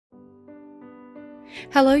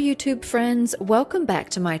Hello YouTube friends, welcome back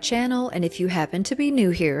to my channel, and if you happen to be new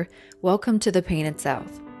here, welcome to the Painted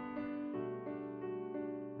South.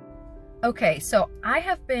 Okay, so I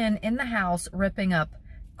have been in the house ripping up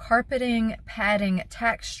carpeting, padding,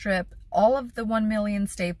 tack strip, all of the 1 million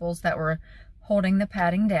staples that were holding the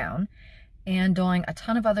padding down, and doing a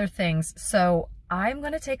ton of other things. So I'm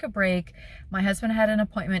going to take a break. My husband had an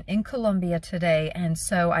appointment in Colombia today, and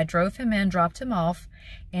so I drove him in, dropped him off,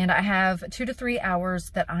 and I have 2 to 3 hours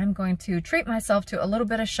that I'm going to treat myself to a little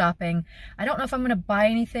bit of shopping. I don't know if I'm going to buy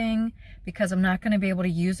anything because I'm not going to be able to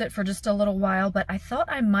use it for just a little while, but I thought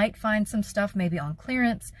I might find some stuff maybe on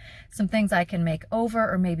clearance, some things I can make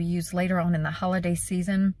over or maybe use later on in the holiday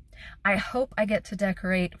season. I hope I get to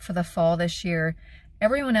decorate for the fall this year.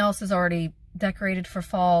 Everyone else is already decorated for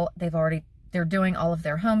fall. They're doing all of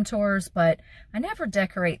their home tours, but I never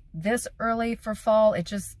decorate this early for fall.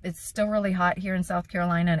 It's still really hot here in South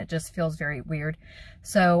Carolina, and it just feels very weird.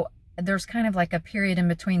 So there's kind of like a period in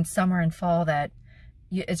between summer and fall that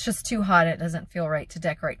it's just too hot. It doesn't feel right to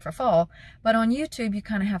decorate for fall. But on YouTube, you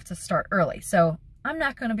kind of have to start early. So I'm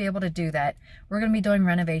not going to be able to do that. We're going to be doing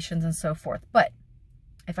renovations and so forth. But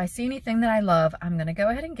if I see anything that I love, I'm going to go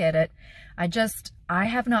ahead and get it. I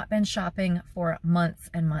have not been shopping for months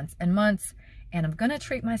and months and months, and I'm going to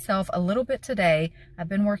treat myself a little bit today. I've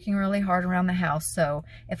been working really hard around the house, so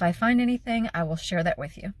if I find anything, I will share that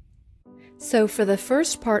with you. So for the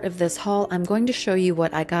first part of this haul, I'm going to show you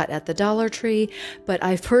what I got at the Dollar Tree, but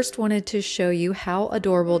I first wanted to show you how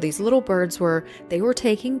adorable these little birds were. They were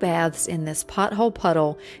taking baths in this pothole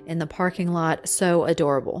puddle in the parking lot. So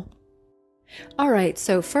adorable. Alright,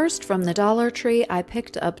 so first from the Dollar Tree, I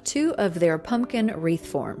picked up 2 of their pumpkin wreath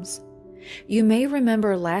forms. You may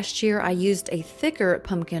remember last year I used a thicker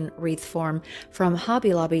pumpkin wreath form from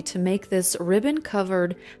Hobby Lobby to make this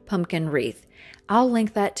ribbon-covered pumpkin wreath. I'll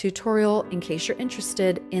link that tutorial in case you're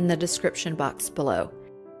interested in the description box below.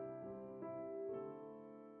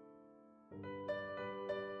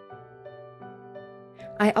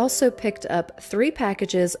 I also picked up 3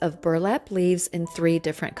 packages of burlap leaves in 3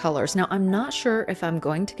 different colors. Now, I'm not sure if I'm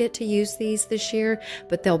going to get to use these this year,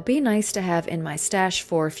 but they'll be nice to have in my stash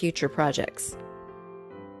for future projects.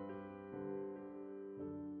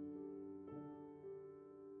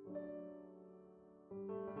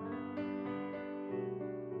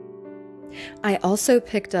 I also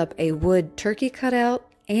picked up a wood turkey cutout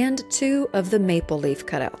and 2 of the maple leaf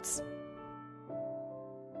cutouts.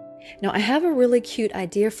 Now, I have a really cute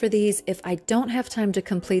idea for these. If I don't have time to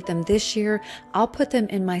complete them this year, I'll put them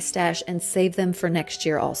in my stash and save them for next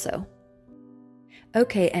year also.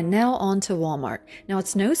 Okay, and now on to Walmart. Now,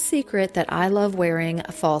 it's no secret that I love wearing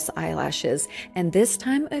false eyelashes, and this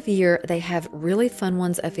time of year they have really fun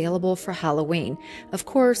ones available for Halloween. Of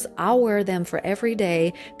course, I'll wear them for every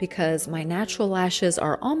day because my natural lashes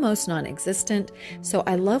are almost non-existent, so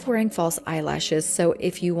I love wearing false eyelashes. So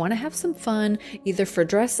if you want to have some fun, either for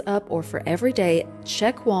dress up or for every day,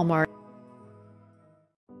 check Walmart.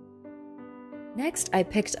 Next, I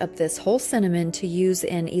picked up this whole cinnamon to use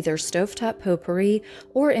in either stovetop potpourri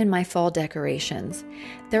or in my fall decorations.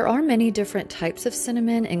 There are many different types of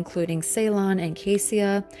cinnamon, including Ceylon and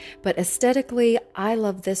Cassia, but aesthetically, I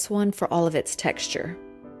love this one for all of its texture.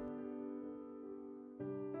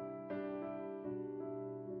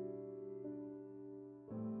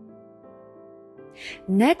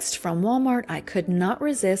 Next, from Walmart, I could not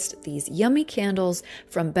resist these yummy candles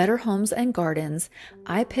from Better Homes and Gardens.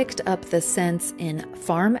 I picked up the scents in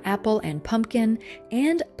Farm Apple and Pumpkin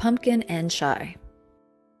and Chai.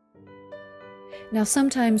 Now,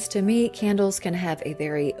 sometimes to me, candles can have a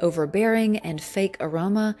very overbearing and fake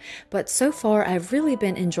aroma, but so far I've really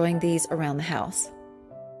been enjoying these around the house.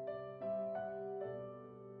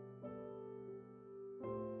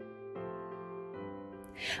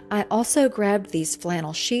 I also grabbed these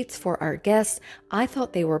flannel sheets for our guests. I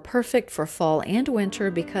thought they were perfect for fall and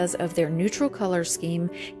winter because of their neutral color scheme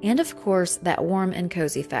and, of course, that warm and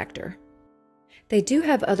cozy factor. They do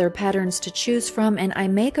have other patterns to choose from, and I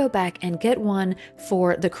may go back and get one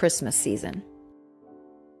for the Christmas season.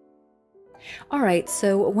 Alright,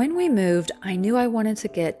 so when we moved, I knew I wanted to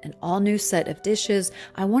get an all-new set of dishes.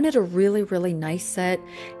 I wanted a really nice set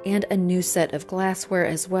and a new set of glassware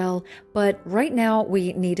as well, but right now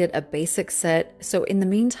we needed a basic set, so in the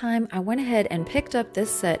meantime, I went ahead and picked up this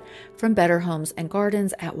set from Better Homes and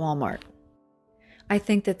Gardens at Walmart. I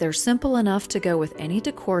think that they're simple enough to go with any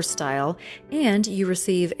decor style, and you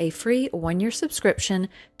receive a free 1-year subscription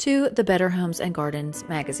to the Better Homes and Gardens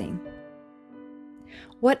magazine.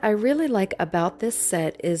 What I really like about this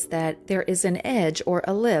set is that there is an edge or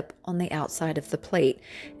a lip on the outside of the plate.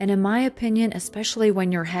 And in my opinion, especially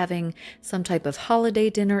when you're having some type of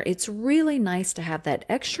holiday dinner, it's really nice to have that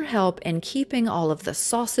extra help in keeping all of the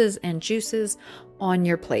sauces and juices on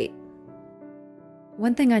your plate.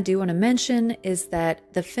 One thing I do want to mention is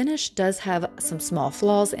that the finish does have some small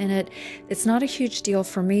flaws in it. It's not a huge deal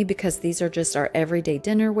for me because these are just our everyday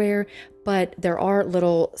dinnerware, but there are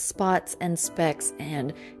little spots and specks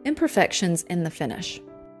and imperfections in the finish.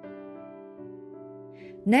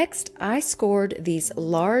 Next, I scored these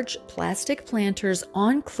large plastic planters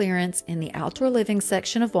on clearance in the outdoor living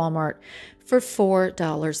section of Walmart for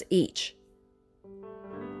 $4 each.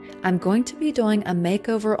 I'm going to be doing a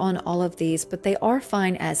makeover on all of these, but they are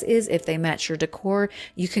fine as is if they match your decor.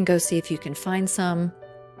 You can go see if you can find some.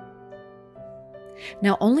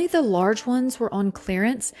 Now, only the large ones were on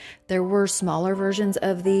clearance. There were smaller versions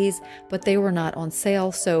of these, but they were not on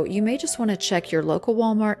sale, so you may just want to check your local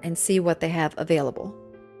Walmart and see what they have available.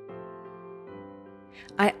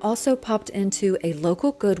 I also popped into a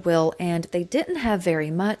local Goodwill and they didn't have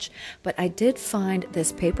very much, but I did find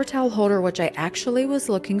this paper towel holder, which I actually was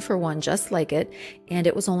looking for one just like it, and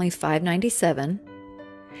it was only $5.97.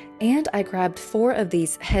 And I grabbed 4 of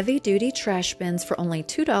these heavy-duty trash bins for only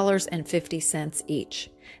 $2.50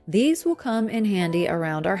 each. These will come in handy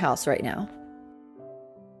around our house right now.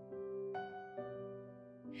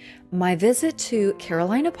 My visit to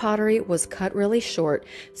Carolina Pottery was cut really short,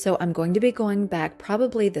 so I'm going to be going back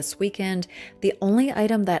probably this weekend. The only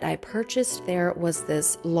item that I purchased there was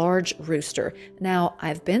this large rooster. Now,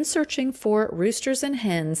 I've been searching for roosters and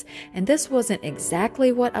hens, and this wasn't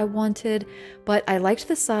exactly what I wanted, but I liked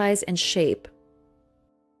the size and shape.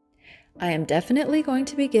 I am definitely going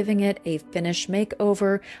to be giving it a finish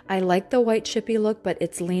makeover. I like the white chippy look, but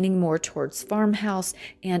it's leaning more towards farmhouse,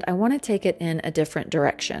 and I want to take it in a different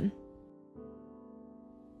direction.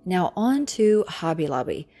 Now on to Hobby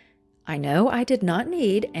Lobby. I know I did not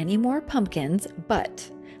need any more pumpkins, but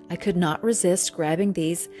I could not resist grabbing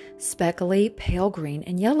these speckly pale green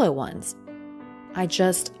and yellow ones. I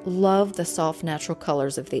just love the soft natural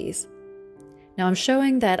colors of these. Now I'm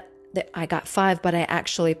showing that I got 5, but I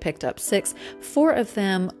actually picked up 6. 4 of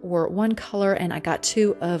them were one color and I got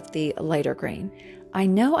 2 of the lighter green. I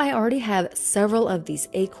know I already have several of these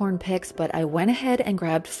acorn picks, but I went ahead and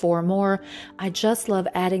grabbed 4 more. I just love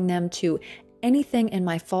adding them to anything in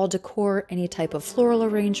my fall decor, any type of floral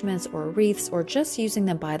arrangements or wreaths, or just using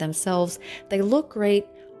them by themselves. They look great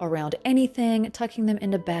around anything, tucking them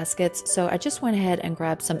into baskets, so I just went ahead and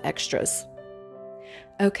grabbed some extras.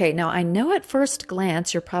 Okay, now I know at first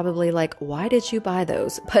glance you're probably like, why did you buy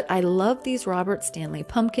those? But I love these Robert Stanley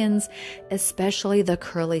pumpkins, especially the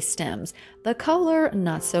curly stems. The color,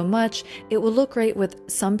 not so much. It will look great with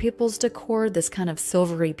some people's decor, this kind of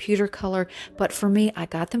silvery pewter color, but for me, I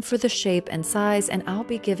got them for the shape and size, and I'll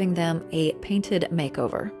be giving them a painted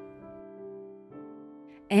makeover.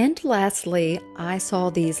 And lastly, I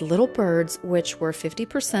saw these little birds, which were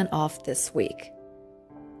 50% off this week.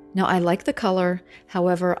 Now, I like the color,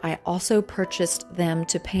 however, I also purchased them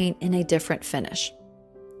to paint in a different finish.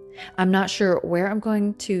 I'm not sure where I'm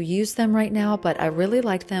going to use them right now, but I really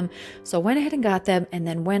liked them, so I went ahead and got them, and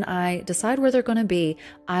then when I decide where they're going to be,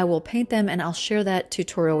 I will paint them and I'll share that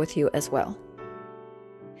tutorial with you as well.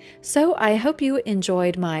 So I hope you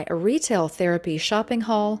enjoyed my retail therapy shopping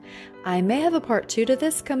haul. I may have a part 2 to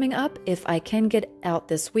this coming up if I can get out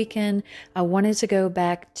this weekend. I wanted to go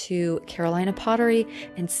back to Carolina Pottery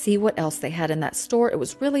and see what else they had in that store. It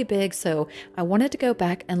was really big, so I wanted to go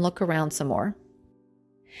back and look around some more.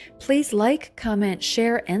 Please like, comment,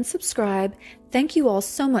 share, and subscribe. Thank you all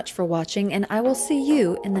so much for watching, and I will see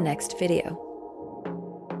you in the next video.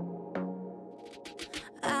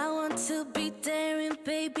 To be daring,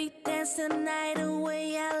 baby, dance the night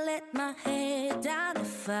away. I let my head down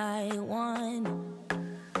if I want.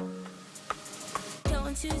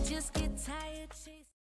 Don't you just get tired?